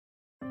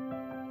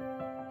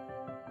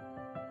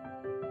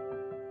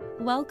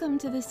Welcome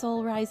to the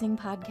Soul Rising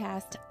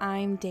Podcast.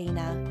 I'm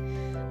Dana.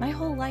 My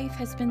whole life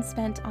has been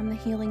spent on the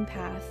healing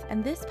path,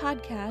 and this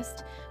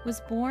podcast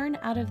was born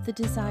out of the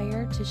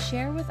desire to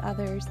share with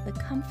others the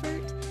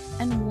comfort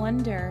and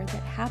wonder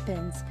that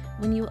happens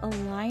when you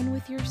align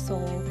with your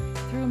soul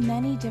through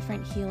many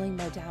different healing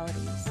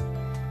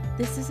modalities.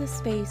 This is a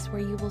space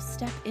where you will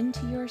step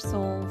into your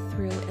soul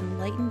through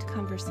enlightened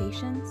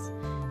conversations,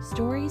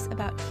 stories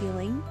about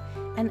healing,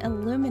 and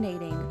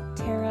illuminating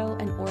tarot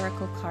and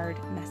oracle card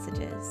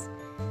messages.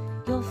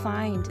 You'll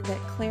find that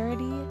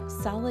clarity,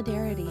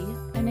 solidarity,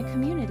 and a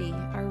community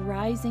are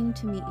rising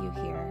to meet you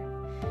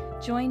here.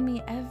 Join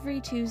me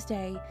every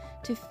Tuesday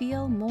to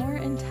feel more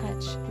in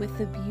touch with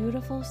the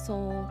beautiful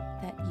soul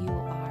that you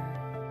are.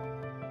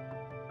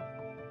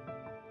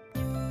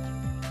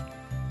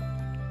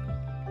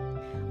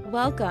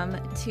 Welcome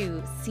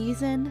to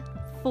Season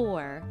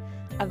 4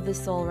 of the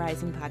Soul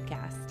Rising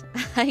Podcast.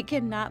 I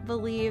cannot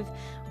believe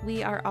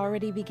we are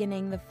already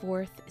beginning the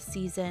 4th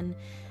season,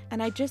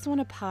 and I just want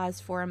to pause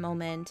for a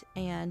moment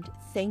and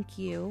thank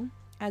you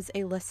as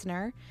a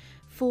listener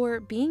for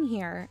being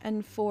here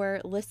and for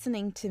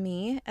listening to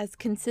me as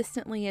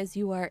consistently as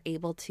you are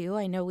able to.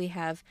 I know we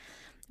have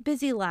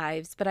busy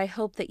lives, but I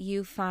hope that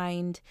you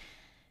find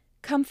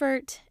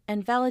comfort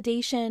and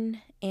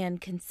validation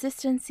and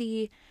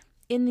consistency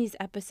in these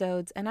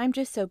episodes, and I'm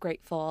just so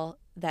grateful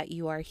that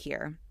you are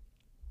here.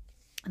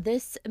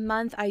 This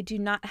month, I do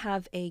not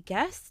have a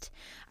guest.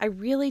 I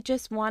really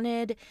just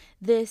wanted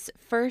this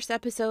first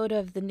episode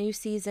of the new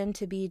season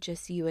to be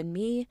just you and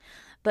me,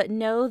 but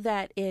know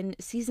that in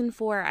Season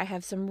 4, I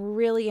have some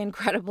really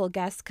incredible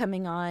guests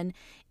coming on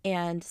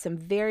and some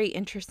very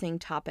interesting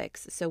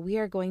topics, so we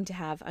are going to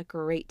have a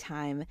great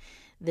time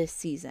this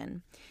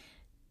season.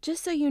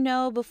 Just so you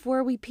know,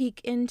 before we peek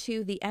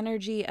into the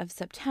energy of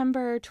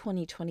September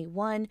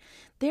 2021,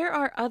 there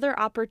are other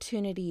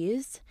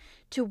opportunities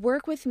to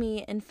work with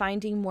me in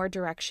finding more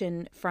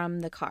direction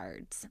from the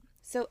cards.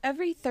 So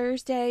every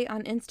Thursday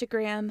on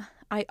Instagram,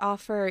 I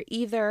offer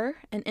either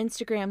an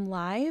Instagram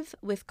Live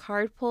with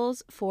card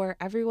pulls for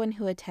everyone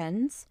who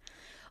attends,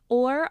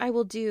 or I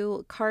will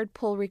do card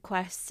pull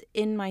requests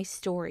in my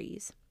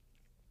stories.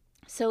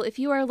 So if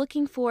you are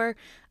looking for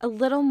a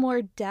little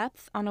more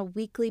depth on a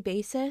weekly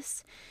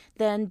basis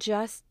than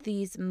just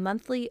these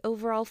monthly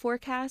overall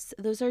forecasts,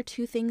 those are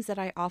two things that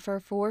I offer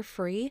for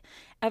free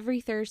every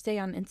Thursday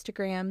on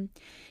Instagram.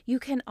 You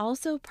can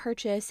also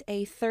purchase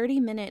a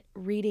 30-minute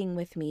reading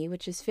with me,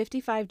 which is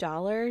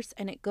 $55,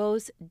 and it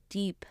goes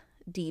deep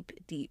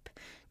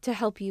to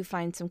help you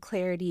find some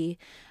clarity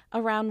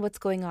around what's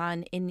going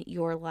on in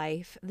your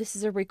life. This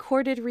is a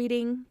recorded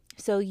reading.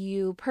 So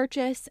you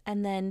purchase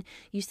and then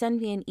you send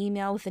me an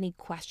email with any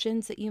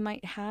questions that you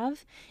might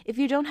have. If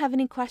you don't have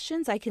any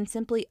questions, I can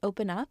simply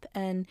open up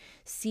and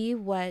see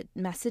what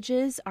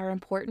messages are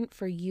important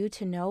for you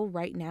to know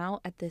right now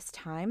at this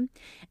time.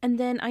 And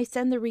then I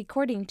send the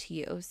recording to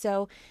you.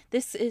 So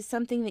this is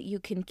something that you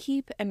can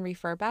keep and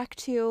refer back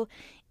to.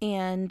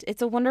 And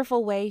it's a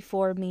wonderful way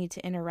for me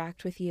to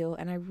interact with you.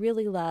 And I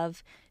really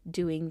love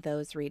doing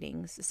those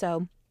readings.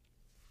 So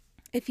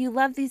if you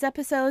love these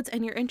episodes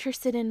and you're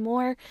interested in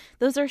more,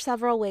 those are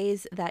several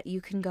ways that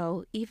you can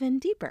go even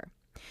deeper.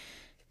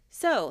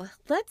 So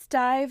let's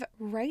dive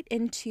right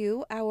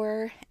into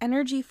our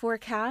energy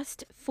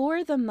forecast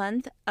for the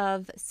month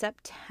of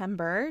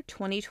September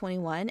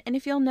 2021. And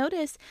if you'll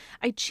notice,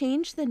 I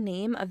changed the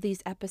name of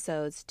these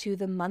episodes to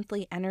the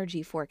monthly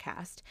energy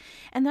forecast.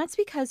 And that's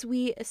because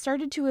we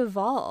started to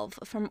evolve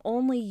from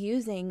only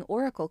using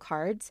oracle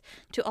cards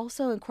to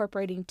also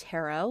incorporating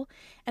tarot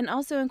and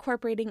also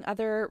incorporating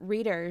other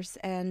readers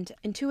and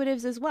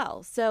intuitives as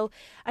well. So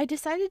I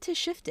decided to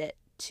shift it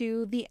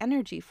to the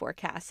energy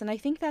forecast. And I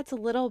think that's a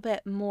little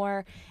bit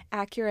more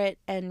accurate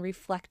and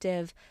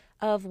reflective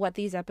of what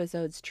these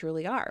episodes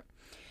truly are.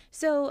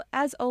 So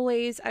as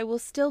always, I will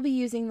still be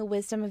using the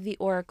Wisdom of the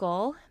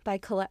Oracle by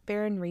Colette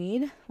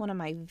Baron-Reid, one of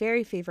my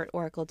very favorite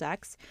oracle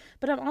decks,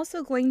 but I'm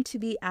also going to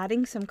be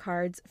adding some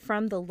cards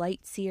from the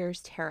Light Seers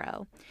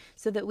Tarot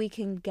so that we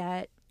can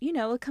get,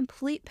 a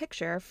complete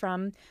picture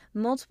from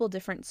multiple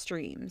different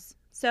streams.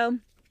 So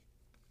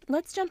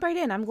let's jump right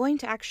in. I'm going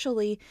to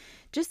actually,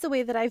 just the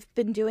way that I've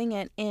been doing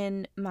it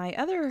in my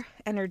other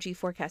energy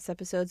forecast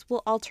episodes,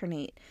 we'll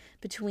alternate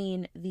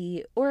between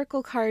the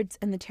oracle cards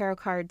and the tarot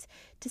cards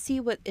to see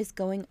what is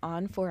going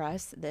on for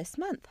us this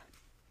month.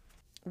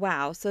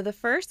 Wow. So the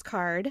first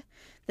card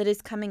that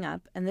is coming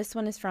up, and this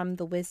one is from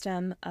the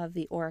Wisdom of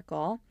the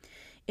Oracle,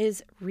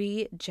 is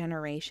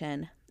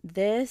Regeneration.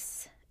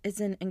 This is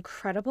an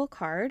incredible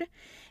card.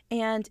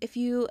 And if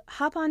you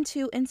hop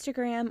onto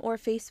Instagram or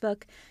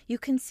Facebook, you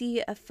can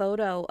see a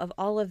photo of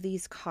all of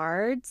these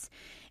cards,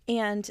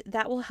 and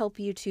that will help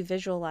you to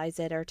visualize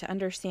it or to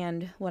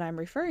understand what I'm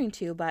referring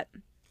to. But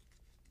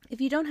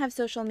if you don't have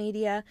social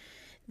media,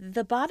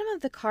 the bottom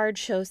of the card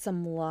shows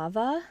some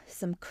lava,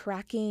 some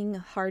cracking,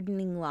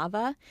 hardening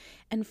lava.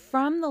 And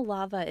from the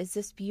lava is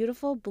this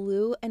beautiful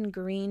blue and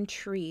green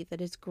tree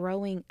that is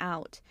growing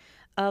out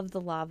of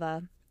the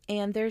lava.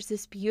 And there's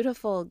this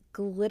beautiful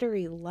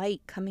glittery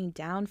light coming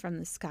down from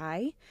the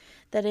sky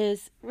that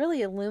is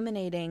really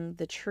illuminating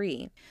the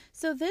tree.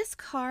 So this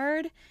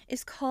card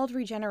is called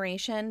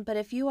Regeneration, but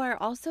if you are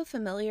also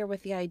familiar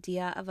with the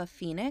idea of a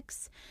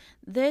phoenix,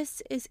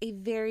 this is a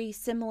very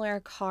similar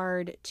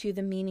card to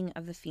the meaning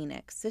of the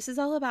phoenix. This is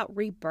all about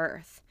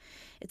rebirth.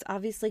 It's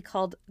obviously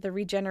called the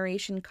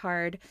Regeneration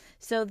card.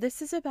 So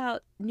this is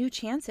about new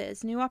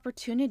chances, new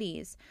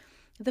opportunities,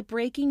 the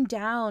breaking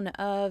down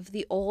of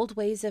the old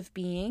ways of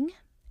being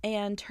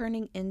and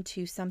turning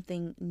into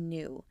something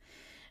new.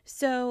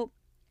 So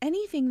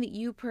anything that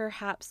you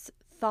perhaps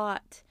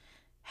thought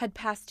had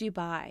passed you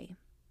by,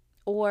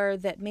 or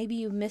that maybe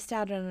you missed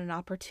out on an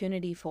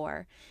opportunity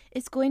for,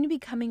 is going to be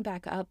coming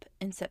back up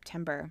in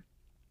September.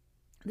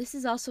 This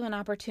is also an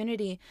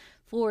opportunity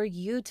for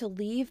you to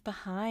leave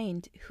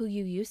behind who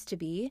you used to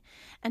be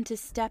and to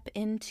step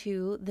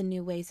into the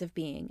new ways of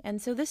being.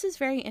 And so this is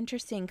very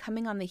interesting,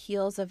 coming on the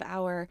heels of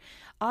our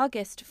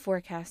August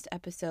forecast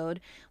episode,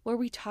 where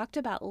we talked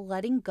about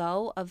letting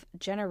go of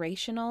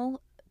generational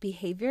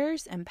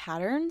behaviors and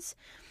patterns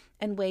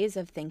and ways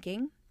of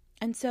thinking.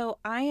 And so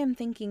I am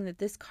thinking that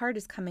this card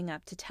is coming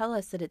up to tell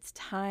us that it's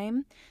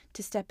time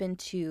to step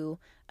into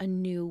a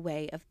new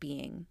way of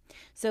being.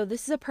 So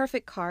this is a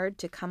perfect card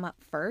to come up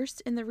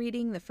first in the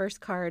reading. The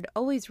first card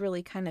always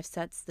really kind of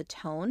sets the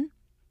tone.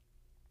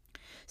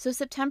 So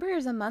September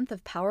is a month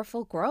of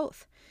powerful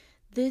growth.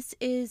 This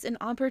is an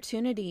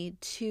opportunity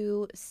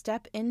to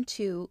step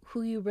into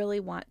who you really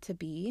want to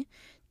be,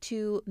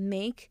 to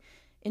make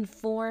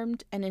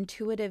informed and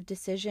intuitive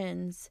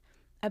decisions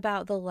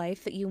about the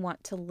life that you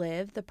want to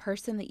live, the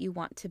person that you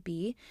want to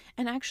be,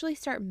 and actually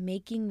start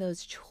making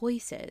those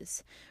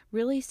choices.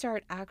 Really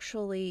start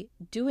actually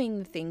doing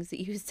the things that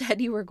you said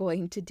you were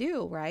going to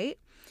do, right?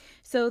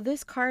 So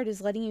this card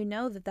is letting you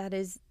know that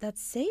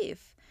that's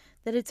safe,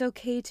 that it's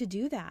okay to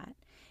do that.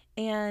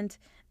 And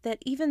that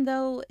even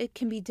though it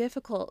can be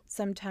difficult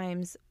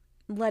sometimes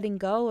letting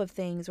go of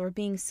things or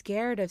being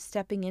scared of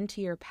stepping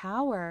into your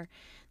power,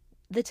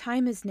 the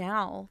time is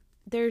now.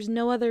 There's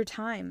no other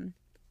time.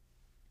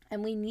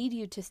 And we need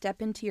you to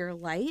step into your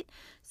light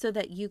so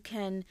that you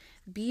can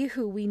be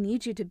who we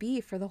need you to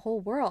be for the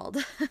whole world.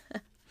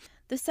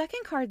 The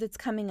second card that's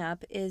coming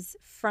up is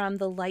from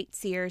the Light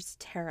Seers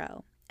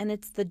Tarot, and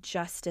it's the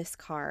Justice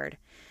card.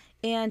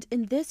 And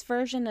in this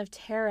version of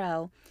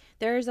tarot,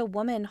 there is a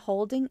woman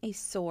holding a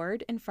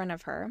sword in front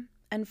of her,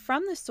 and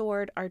from the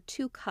sword are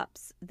two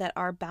cups that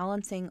are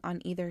balancing on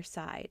either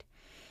side.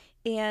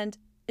 And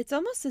it's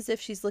almost as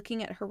if she's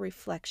looking at her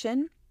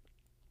reflection.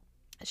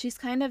 She's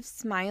kind of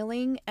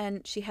smiling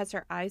and she has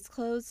her eyes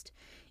closed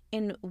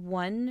in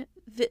one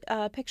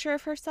picture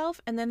of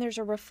herself. And then there's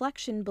a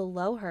reflection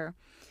below her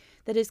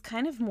that is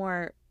kind of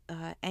more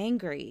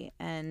angry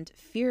and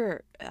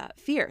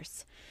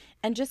fierce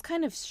and just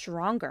kind of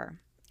stronger.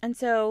 And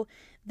so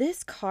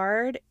this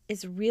card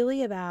is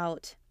really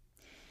about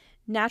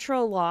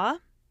natural law,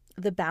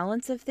 the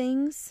balance of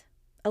things,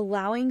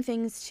 allowing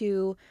things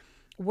to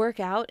work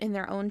out in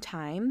their own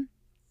time.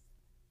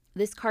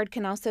 This card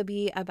can also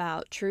be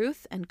about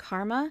truth and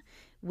karma,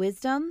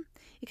 wisdom.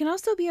 It can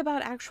also be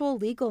about actual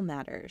legal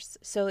matters.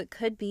 So it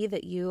could be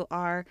that you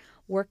are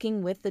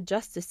working with the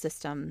justice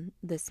system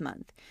this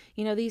month.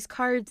 You know, these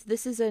cards,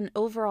 this is an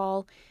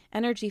overall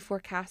energy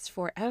forecast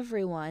for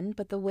everyone,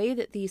 but the way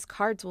that these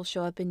cards will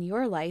show up in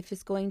your life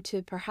is going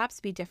to perhaps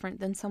be different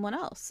than someone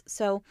else.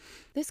 So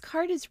this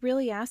card is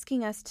really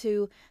asking us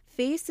to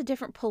face the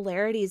different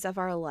polarities of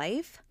our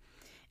life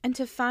and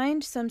to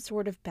find some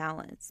sort of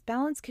balance.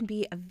 Balance can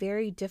be a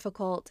very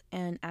difficult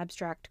and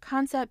abstract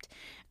concept.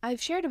 I've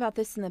shared about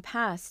this in the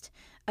past,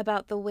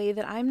 about the way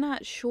that I'm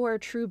not sure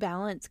true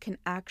balance can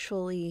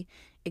actually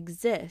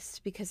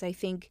exist, because I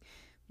think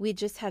we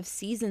just have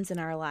seasons in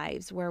our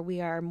lives where we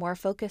are more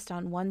focused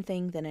on one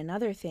thing than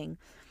another thing.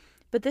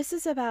 But this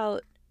is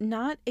about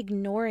not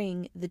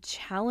ignoring the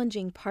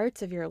challenging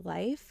parts of your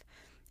life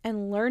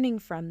and learning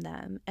from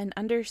them and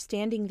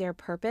understanding their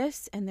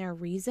purpose and their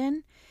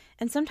reason.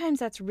 And sometimes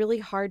that's really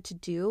hard to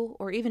do,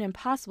 or even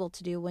impossible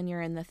to do when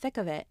you're in the thick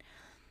of it.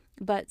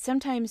 But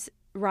sometimes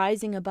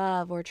rising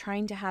above or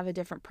trying to have a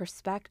different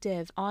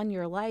perspective on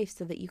your life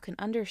so that you can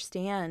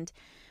understand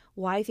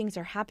why things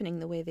are happening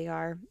the way they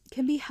are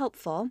can be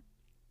helpful.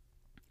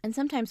 And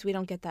sometimes we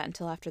don't get that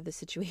until after the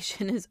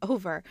situation is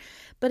over.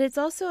 But it's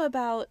also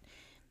about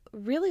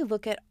really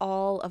look at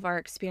all of our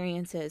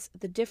experiences,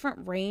 the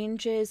different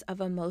ranges of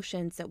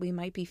emotions that we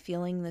might be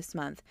feeling this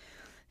month.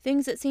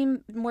 Things that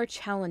seem more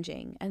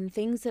challenging and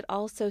things that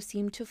also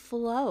seem to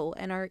flow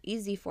and are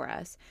easy for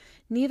us.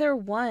 Neither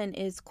one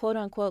is quote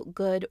unquote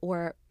good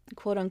or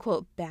quote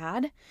unquote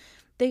bad.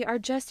 They are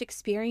just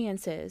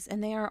experiences,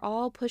 and they are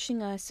all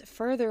pushing us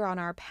further on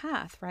our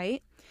path,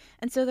 right?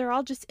 And so they're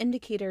all just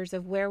indicators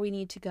of where we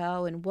need to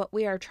go and what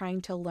we are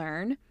trying to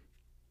learn.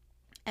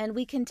 And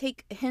we can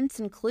take hints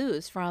and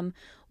clues from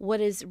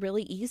what is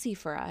really easy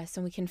for us,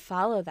 and we can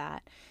follow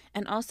that.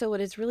 And also,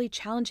 what is really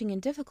challenging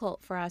and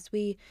difficult for us,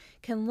 we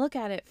can look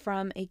at it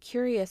from a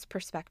curious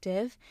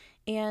perspective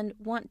and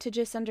want to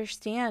just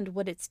understand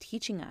what it's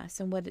teaching us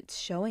and what it's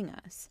showing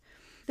us.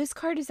 This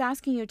card is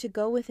asking you to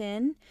go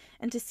within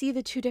and to see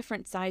the two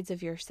different sides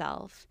of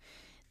yourself,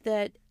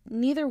 that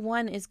neither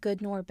one is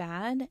good nor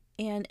bad,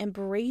 and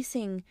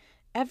embracing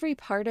every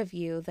part of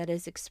you that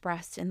is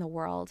expressed in the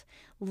world,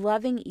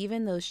 loving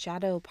even those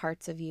shadow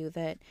parts of you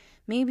that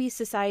maybe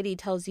society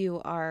tells you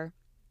are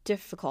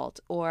difficult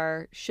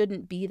or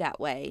shouldn't be that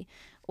way,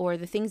 or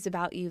the things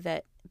about you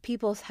that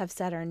people have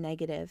said are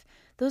negative.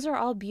 Those are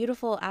all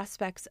beautiful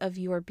aspects of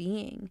your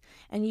being,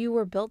 and you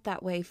were built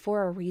that way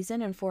for a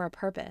reason and for a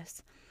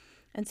purpose.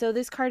 And so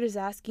this card is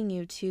asking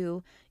you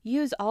to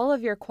use all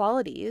of your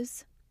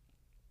qualities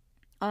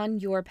on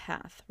your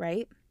path,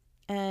 right?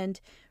 And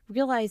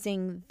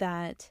realizing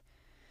that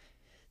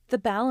the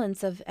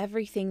balance of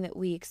everything that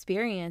we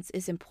experience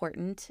is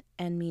important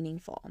and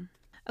meaningful.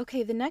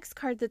 Okay, the next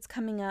card that's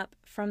coming up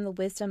from the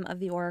Wisdom of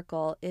the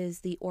Oracle is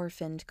the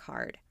Orphaned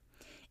card.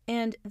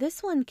 And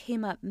this one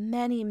came up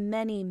many,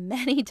 many,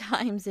 many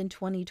times in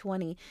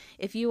 2020.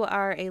 If you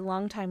are a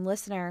longtime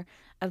listener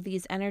of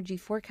these energy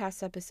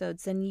forecast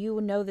episodes, then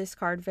you know this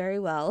card very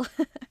well.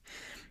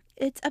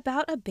 It's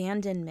about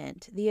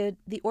abandonment.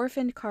 The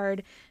Orphaned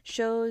card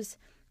shows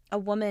a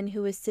woman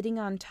who is sitting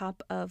on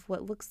top of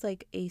what looks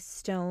like a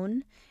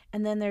stone,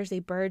 and then there's a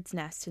bird's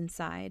nest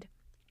inside.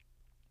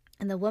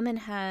 And the woman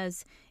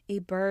has a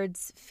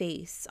bird's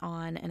face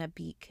on and a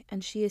beak,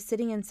 and she is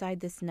sitting inside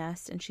this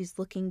nest and she's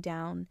looking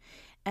down.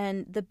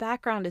 And the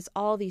background is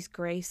all these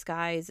gray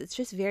skies. It's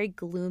just very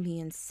gloomy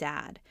and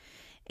sad.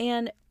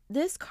 And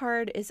this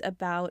card is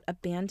about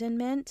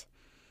abandonment,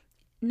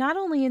 not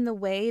only in the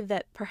way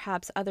that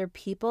perhaps other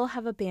people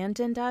have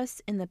abandoned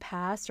us in the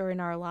past or in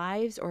our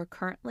lives or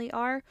currently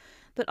are,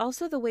 but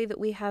also the way that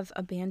we have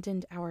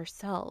abandoned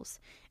ourselves.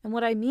 And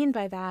what I mean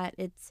by that,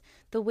 it's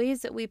the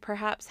ways that we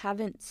perhaps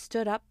haven't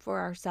stood up for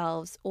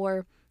ourselves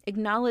or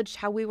acknowledged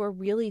how we were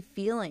really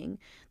feeling,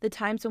 the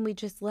times when we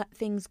just let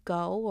things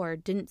go or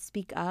didn't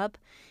speak up,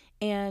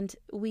 and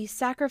we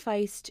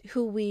sacrificed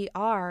who we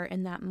are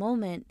in that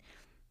moment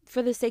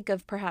for the sake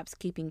of perhaps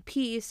keeping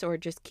peace or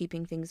just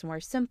keeping things more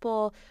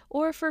simple,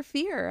 or for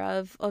fear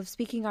of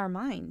speaking our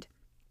mind.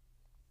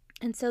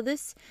 And so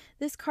this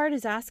card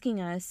is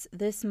asking us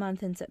this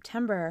month in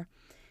September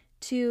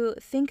to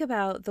think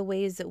about the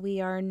ways that we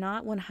are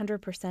not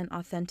 100%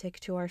 authentic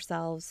to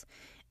ourselves,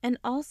 and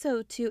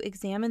also to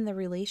examine the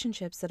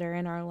relationships that are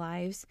in our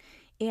lives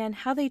and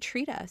how they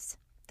treat us.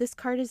 This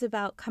card is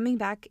about coming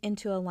back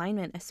into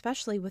alignment,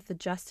 especially with the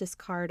Justice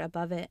card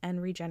above it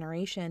and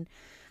regeneration.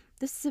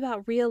 This is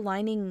about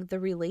realigning the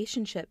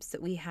relationships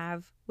that we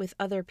have with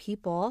other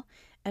people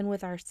and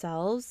with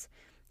ourselves,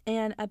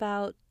 and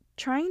about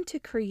trying to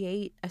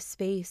create a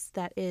space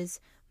that is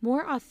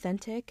more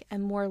authentic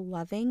and more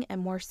loving and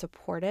more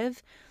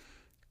supportive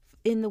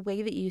in the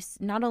way that you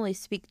not only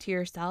speak to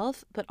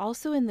yourself, but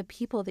also in the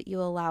people that you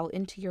allow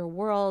into your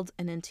world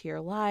and into your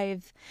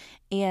life,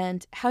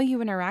 and how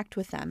you interact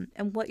with them,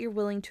 and what you're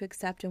willing to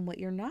accept and what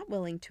you're not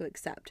willing to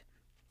accept.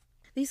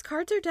 These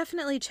cards are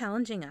definitely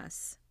challenging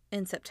us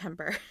in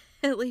September,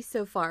 at least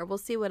so far. We'll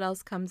see what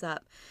else comes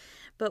up.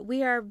 But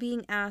we are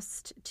being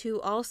asked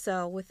to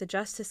also, with the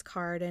Justice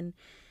card and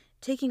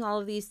taking all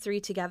of these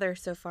three together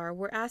so far,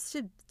 we're asked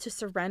to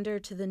surrender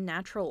to the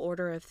natural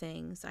order of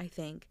things, I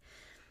think.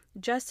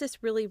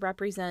 Justice really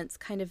represents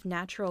kind of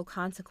natural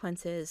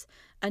consequences,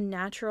 a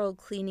natural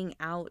cleaning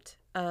out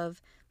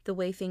of the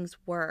way things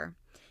were.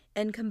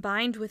 And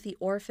combined with the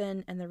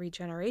Orphan and the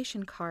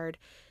Regeneration card,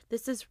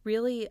 this is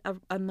really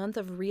a month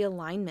of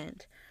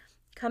realignment,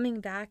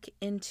 coming back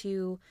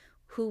into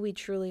who we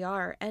truly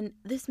are. And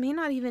this may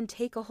not even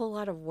take a whole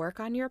lot of work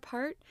on your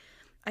part.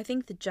 I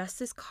think the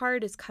Justice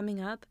card is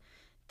coming up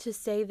to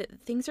say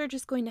that things are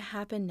just going to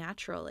happen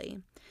naturally.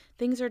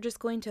 Things are just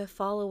going to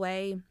fall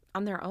away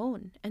on their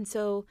own. And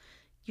so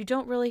you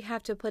don't really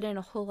have to put in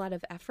a whole lot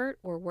of effort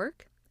or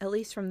work, at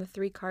least from the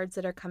three cards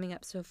that are coming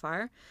up so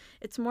far.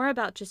 It's more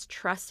about just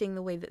trusting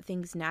the way that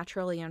things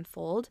naturally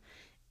unfold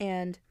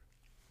and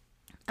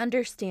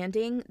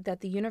understanding that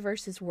the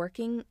universe is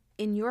working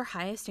in your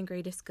highest and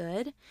greatest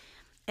good,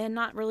 and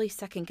not really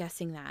second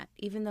guessing that.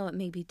 Even though it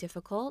may be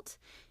difficult,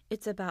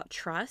 it's about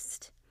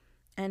trust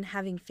and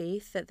having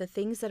faith that the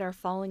things that are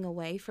falling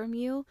away from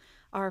you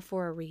are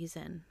for a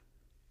reason.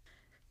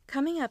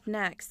 Coming up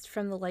next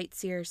from the Light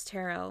Seers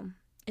Tarot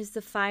is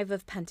the Five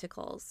of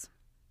Pentacles.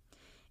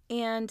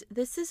 And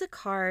this is a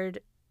card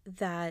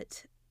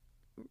that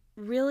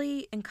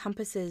really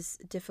encompasses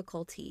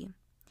difficulty.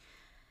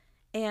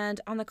 And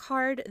on the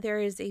card, there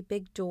is a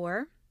big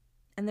door,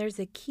 and there's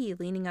a key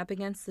leaning up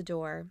against the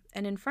door.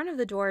 And in front of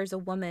the door is a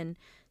woman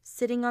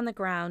sitting on the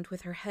ground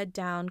with her head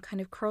down,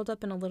 kind of curled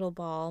up in a little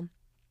ball.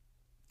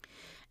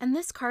 And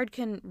this card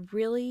can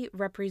really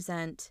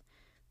represent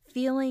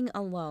feeling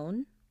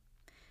alone,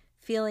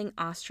 feeling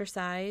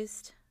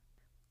ostracized,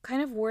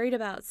 kind of worried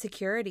about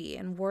security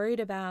and worried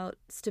about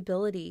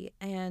stability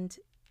and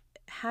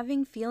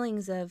having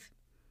feelings of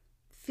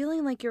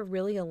feeling like you're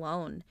really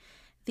alone.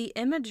 The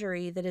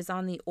imagery that is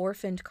on the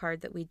orphaned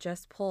card that we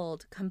just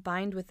pulled,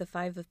 combined with the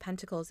Five of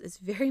Pentacles, is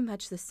very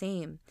much the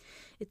same.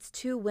 It's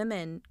two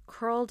women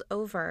curled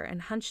over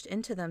and hunched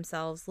into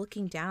themselves,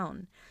 looking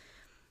down.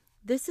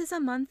 This is a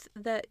month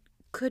that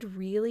could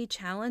really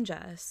challenge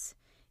us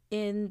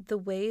in the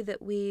way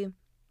that we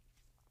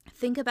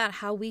think about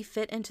how we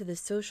fit into the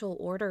social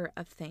order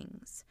of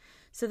things.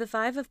 So the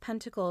Five of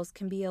Pentacles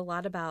can be a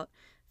lot about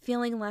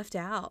feeling left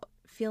out,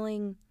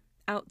 feeling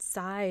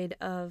outside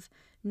of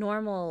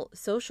normal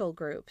social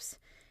groups.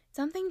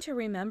 Something to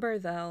remember,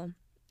 though,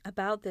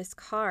 about this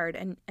card,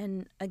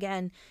 and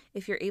again,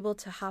 if you're able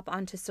to hop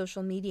onto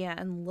social media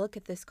and look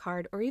at this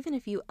card, or even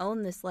if you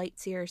own this Light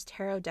Seers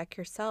Tarot deck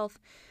yourself,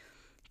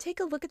 take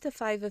a look at the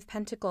Five of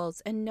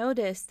Pentacles and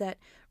notice that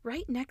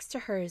right next to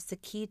her is the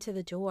key to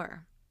the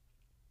door.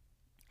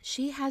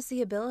 She has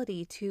the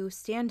ability to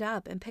stand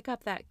up and pick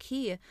up that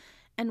key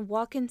and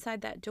walk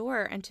inside that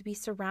door and to be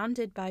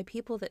surrounded by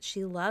people that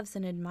she loves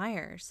and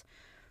admires.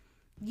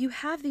 You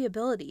have the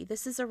ability.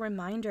 This is a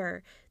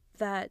reminder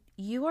that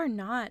you are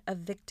not a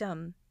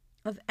victim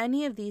of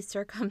any of these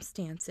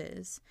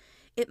circumstances.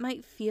 It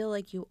might feel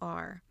like you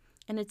are,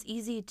 and it's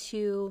easy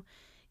to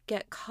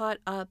get caught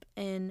up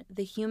in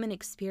the human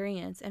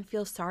experience and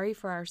feel sorry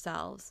for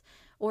ourselves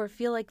or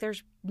feel like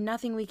there's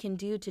nothing we can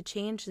do to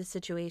change the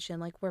situation,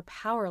 like we're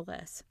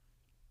powerless.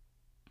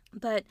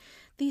 But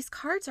these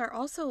cards are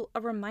also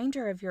a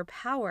reminder of your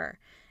power,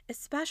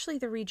 especially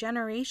the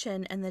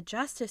Regeneration and the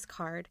Justice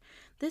card.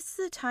 This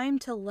is a time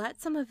to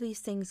let some of these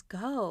things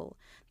go.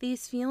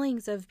 These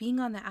feelings of being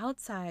on the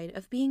outside,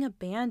 of being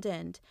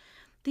abandoned.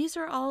 These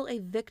are all a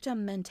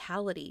victim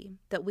mentality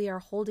that we are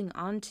holding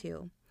on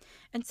to.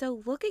 And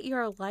so look at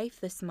your life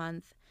this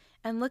month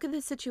and look at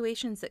the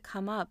situations that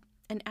come up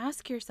and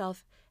ask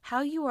yourself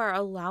how you are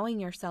allowing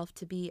yourself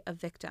to be a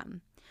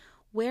victim.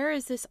 Where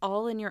is this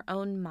all in your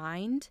own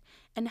mind?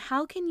 And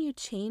how can you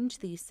change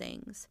these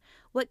things?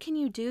 What can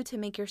you do to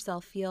make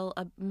yourself feel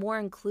more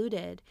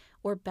included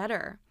or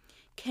better?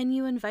 Can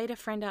you invite a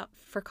friend out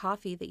for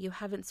coffee that you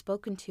haven't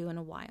spoken to in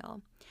a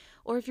while?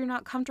 Or if you're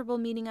not comfortable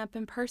meeting up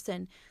in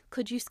person,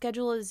 could you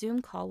schedule a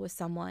Zoom call with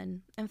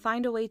someone and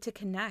find a way to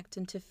connect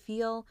and to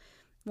feel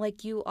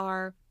like you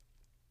are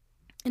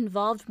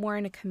involved more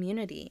in a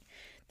community?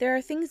 There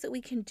are things that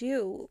we can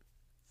do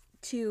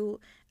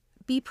to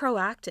be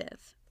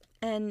proactive.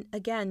 And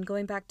again,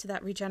 going back to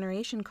that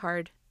Regeneration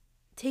card,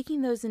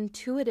 taking those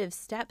intuitive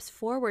steps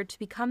forward to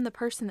become the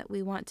person that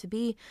we want to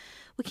be.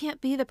 We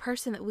can't be the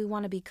person that we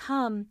want to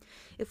become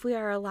if we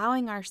are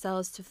allowing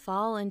ourselves to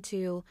fall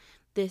into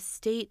this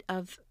state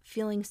of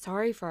feeling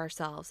sorry for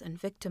ourselves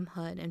and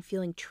victimhood and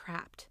feeling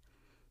trapped.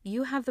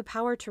 You have the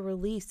power to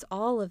release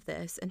all of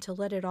this and to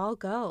let it all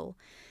go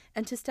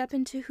and to step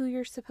into who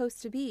you're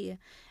supposed to be.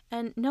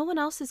 And no one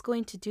else is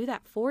going to do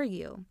that for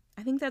you.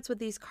 I think that's what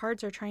these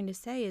cards are trying to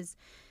say is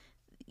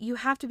you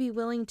have to be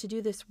willing to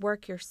do this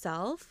work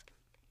yourself,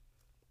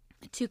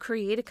 to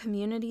create a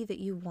community that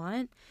you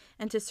want,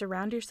 and to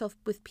surround yourself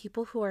with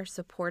people who are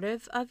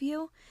supportive of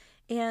you.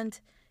 And,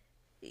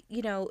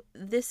 you know,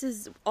 this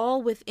is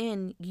all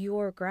within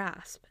your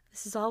grasp.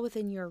 This is all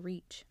within your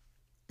reach.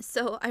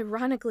 So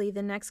ironically,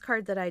 the next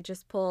card that I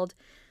just pulled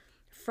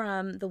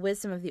from the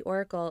Wisdom of the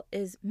Oracle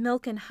is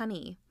Milk and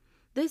Honey.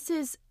 This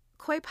is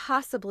quite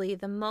possibly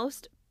the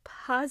most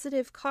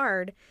positive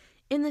card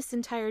in this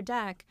entire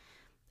deck.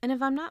 And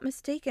if I'm not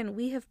mistaken,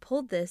 we have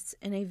pulled this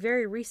in a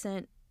very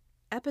recent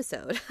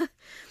episode.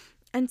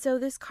 And so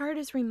this card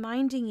is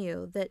reminding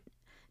you that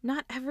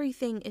not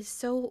everything is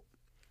so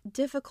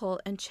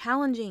difficult and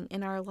challenging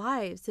in our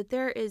lives, that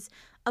there is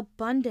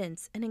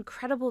abundance and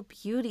incredible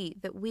beauty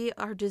that we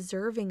are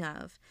deserving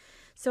of.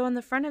 So on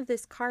the front of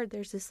this card,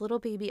 there's this little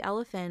baby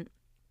elephant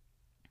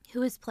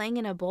who is playing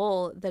in a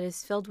bowl that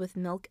is filled with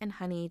milk and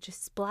honey,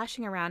 just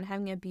splashing around,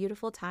 having a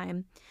beautiful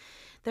time.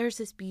 There's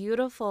this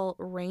beautiful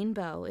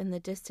rainbow in the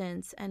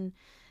distance and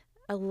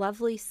a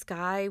lovely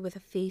sky with a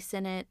face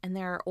in it, and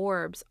there are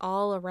orbs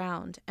all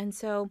around. And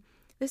so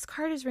this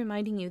card is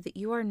reminding you that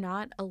you are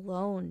not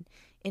alone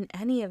in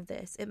any of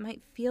this. It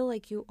might feel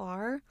like you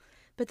are,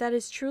 but that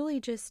is truly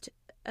just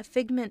a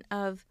figment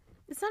of,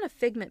 it's not a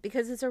figment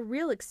because it's a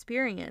real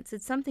experience.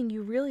 It's something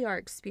you really are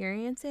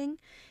experiencing,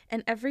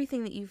 and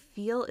everything that you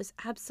feel is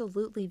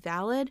absolutely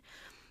valid.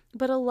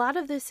 But a lot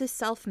of this is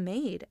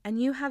self-made,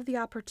 and you have the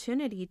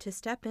opportunity to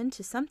step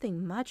into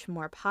something much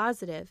more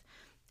positive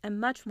and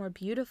much more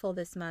beautiful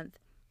this month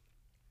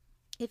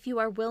if you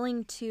are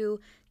willing to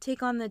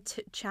take on the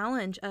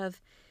challenge of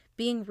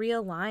being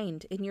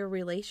realigned in your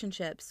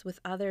relationships with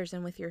others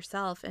and with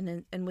yourself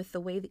and with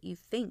the way that you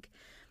think.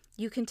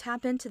 You can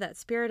tap into that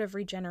spirit of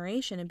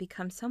regeneration and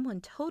become someone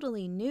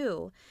totally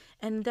new.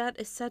 And that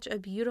is such a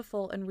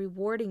beautiful and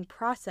rewarding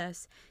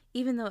process,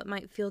 even though it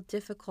might feel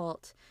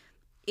difficult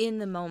in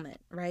the moment,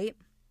 right?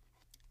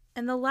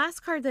 And the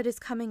last card that is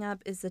coming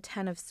up is the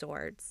Ten of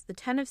Swords. The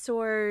Ten of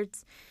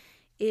Swords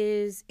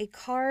is a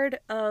card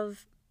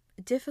of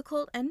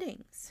difficult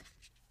endings.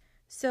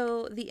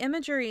 So the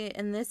imagery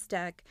in this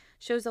deck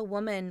shows a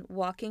woman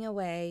walking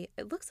away.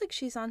 It looks like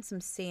she's on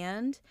some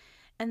sand,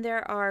 and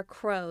there are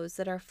crows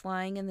that are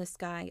flying in the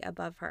sky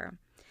above her.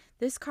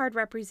 This card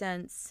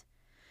represents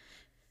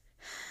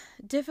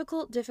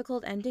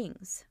difficult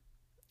endings.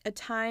 A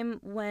time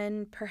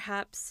when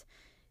perhaps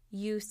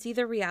you see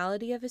the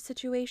reality of a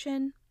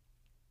situation,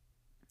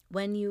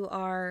 when you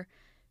are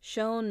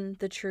shown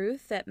the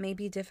truth that may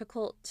be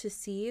difficult to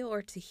see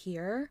or to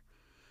hear.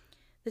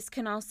 This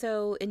can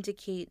also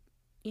indicate,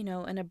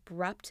 an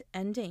abrupt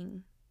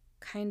ending,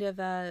 kind of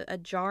a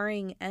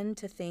jarring end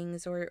to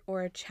things,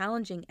 or a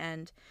challenging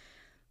end.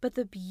 But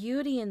the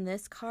beauty in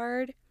this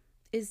card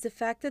is the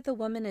fact that the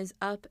woman is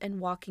up and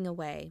walking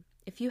away.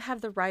 If you have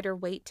the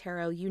Rider-Waite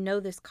Tarot, you know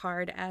this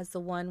card as the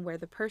one where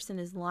the person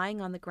is lying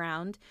on the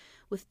ground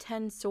with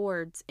 10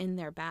 swords in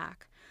their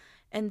back.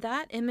 And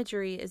that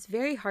imagery is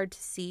very hard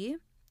to see.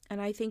 And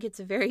I think it's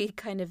a very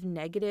kind of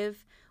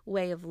negative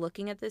way of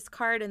looking at this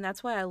card. And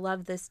that's why I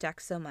love this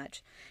deck so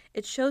much.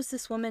 It shows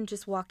this woman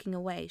just walking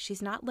away.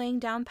 She's not laying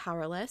down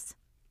powerless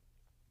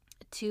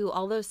to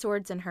all those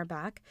swords in her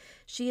back.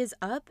 She is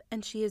up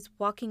and she is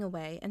walking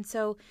away. And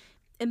so,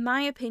 in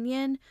my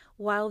opinion,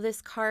 while this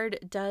card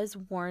does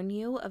warn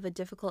you of a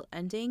difficult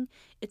ending,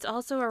 it's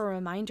also a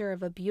reminder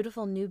of a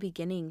beautiful new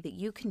beginning that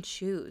you can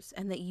choose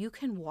and that you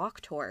can walk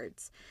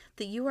towards,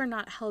 that you are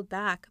not held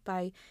back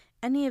by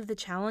any of the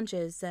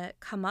challenges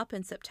that come up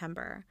in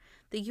September,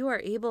 that you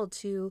are able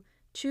to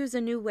choose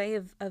a new way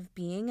of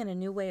being and a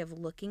new way of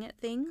looking at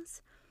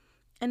things.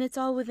 And it's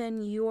all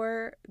within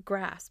your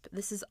grasp.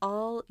 This is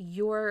all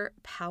your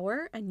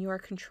power and your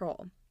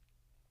control.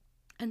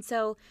 And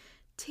so,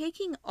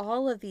 taking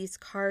all of these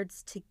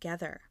cards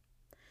together,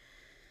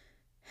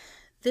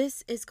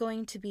 this is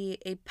going to be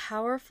a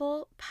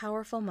powerful,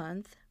 powerful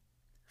month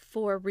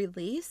for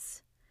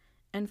release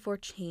and for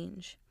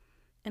change.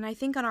 And I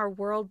think on our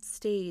world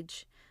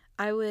stage,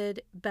 I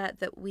would bet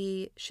that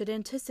we should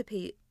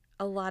anticipate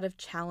a lot of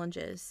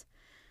challenges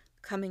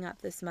coming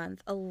up this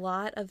month, a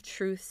lot of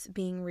truths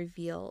being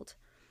revealed,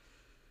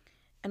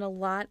 and a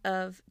lot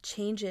of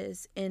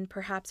changes in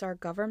perhaps our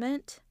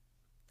government,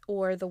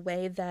 or the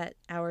way that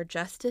our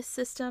justice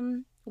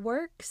system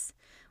works.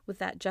 With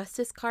that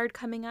justice card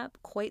coming up,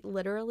 quite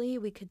literally,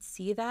 we could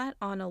see that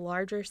on a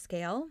larger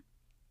scale.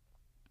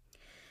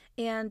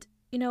 And,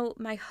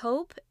 my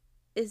hope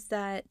is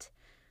that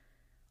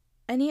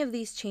any of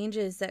these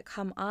changes that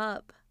come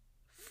up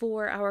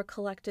for our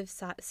collective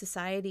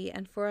society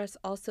and for us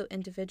also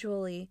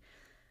individually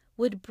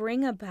would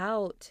bring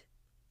about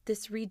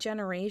this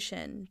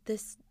regeneration,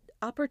 this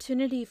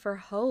opportunity for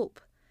hope,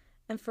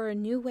 and for a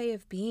new way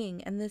of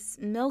being, and this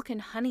milk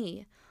and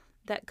honey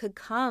that could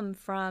come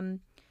from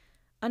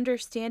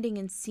understanding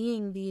and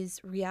seeing these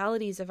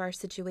realities of our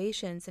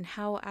situations and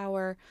how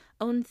our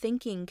own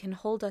thinking can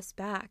hold us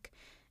back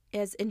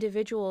as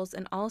individuals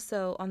and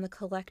also on the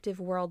collective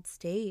world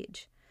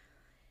stage.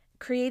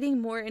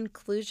 Creating more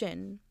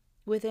inclusion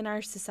within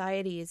our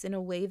societies in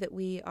a way that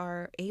we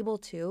are able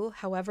to,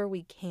 however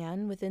we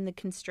can, within the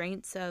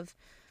constraints of,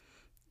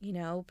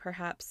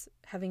 perhaps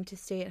having to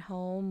stay at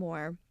home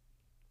or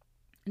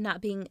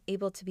not being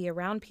able to be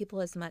around people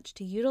as much,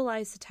 to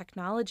utilize the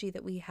technology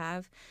that we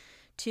have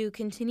to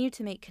continue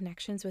to make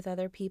connections with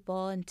other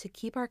people and to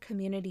keep our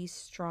communities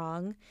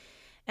strong,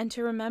 and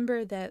to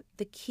remember that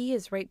the key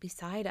is right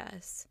beside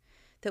us,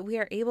 that we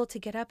are able to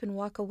get up and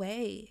walk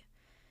away.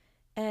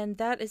 And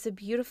that is a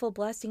beautiful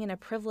blessing and a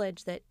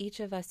privilege that each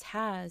of us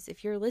has.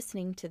 If you're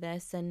listening to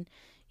this, and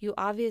you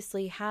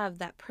obviously have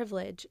that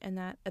privilege and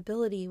that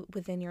ability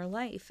within your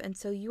life, and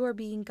so you are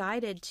being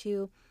guided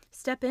to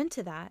step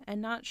into that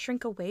and not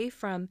shrink away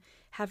from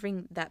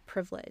having that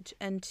privilege,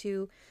 and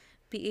to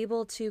be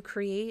able to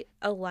create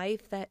a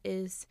life that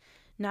is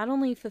not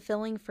only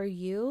fulfilling for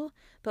you,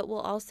 but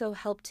will also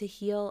help to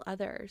heal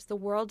others. The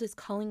world is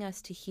calling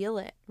us to heal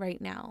it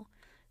right now.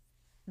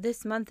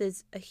 This month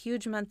is a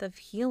huge month of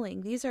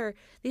healing. These are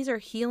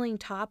healing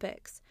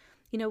topics.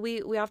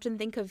 We often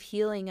think of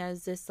healing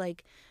as this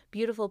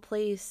beautiful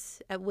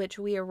place at which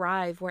we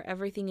arrive where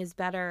everything is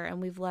better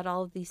and we've let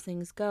all of these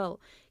things go.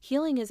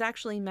 Healing is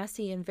actually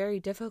messy and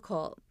very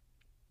difficult.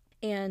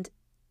 And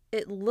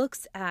it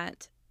looks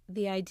at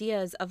the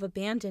ideas of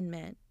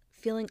abandonment,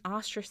 feeling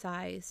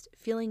ostracized,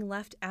 feeling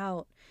left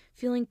out,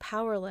 feeling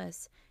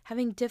powerless,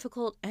 having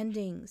difficult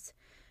endings,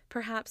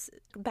 perhaps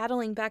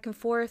battling back and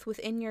forth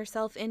within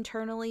yourself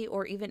internally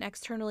or even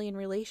externally in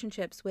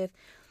relationships with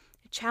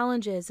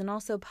challenges and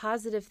also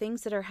positive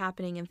things that are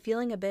happening and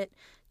feeling a bit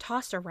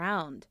tossed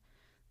around.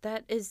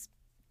 That is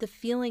the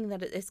feeling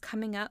that is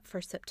coming up for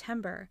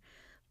September.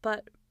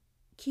 But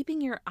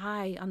keeping your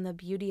eye on the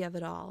beauty of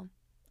it all,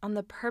 on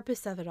the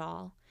purpose of it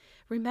all,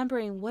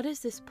 remembering, what is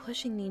this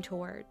pushing me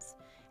towards?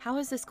 How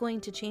is this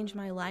going to change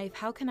my life?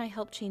 How can I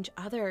help change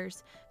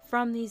others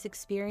from these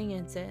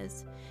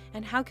experiences?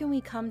 And how can we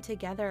come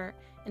together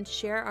and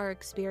share our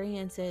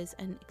experiences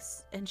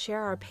and share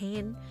our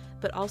pain,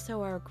 but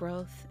also our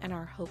growth and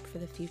our hope for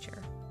the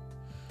future?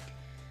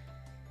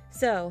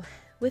 So,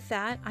 With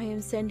that, I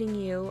am sending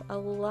you a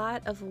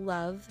lot of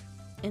love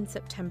in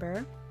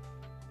September.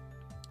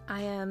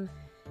 I am,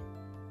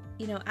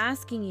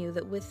 asking you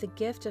that with the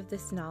gift of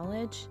this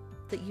knowledge,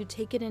 that you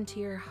take it into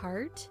your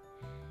heart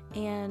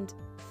and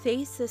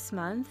face this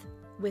month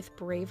with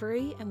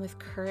bravery and with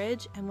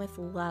courage and with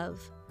love.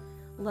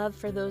 Love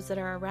for those that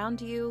are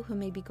around you who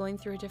may be going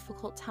through a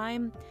difficult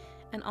time,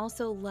 and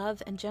also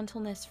love and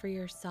gentleness for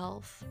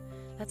yourself.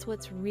 That's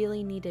what's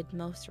really needed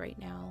most right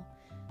now.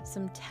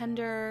 Some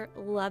tender,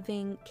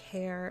 loving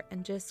care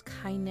and just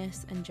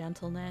kindness and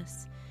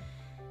gentleness.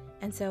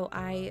 And so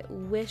I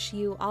wish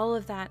you all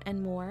of that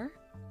and more,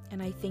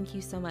 and I thank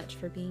you so much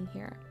for being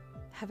here.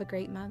 Have a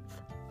great month.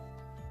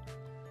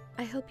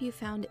 I hope you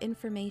found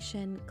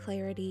information,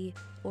 clarity,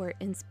 or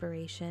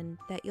inspiration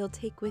that you'll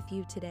take with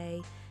you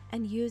today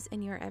and use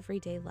in your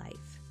everyday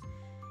life.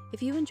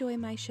 If you enjoy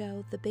my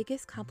show, the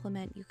biggest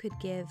compliment you could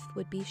give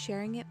would be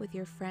sharing it with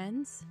your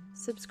friends,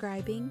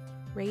 subscribing,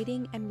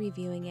 rating, and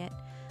reviewing it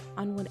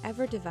on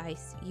whatever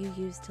device you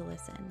use to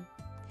listen.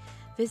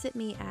 Visit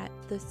me at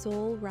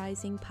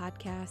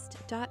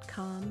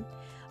thesoulrisingpodcast.com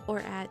or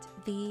at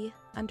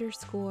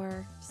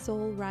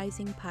 _Soul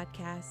Rising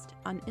Podcast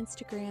on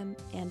Instagram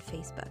and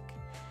Facebook.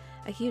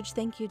 A huge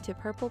thank you to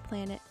Purple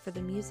Planet for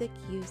the music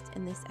used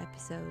in this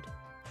episode.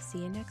 See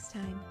you next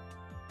time.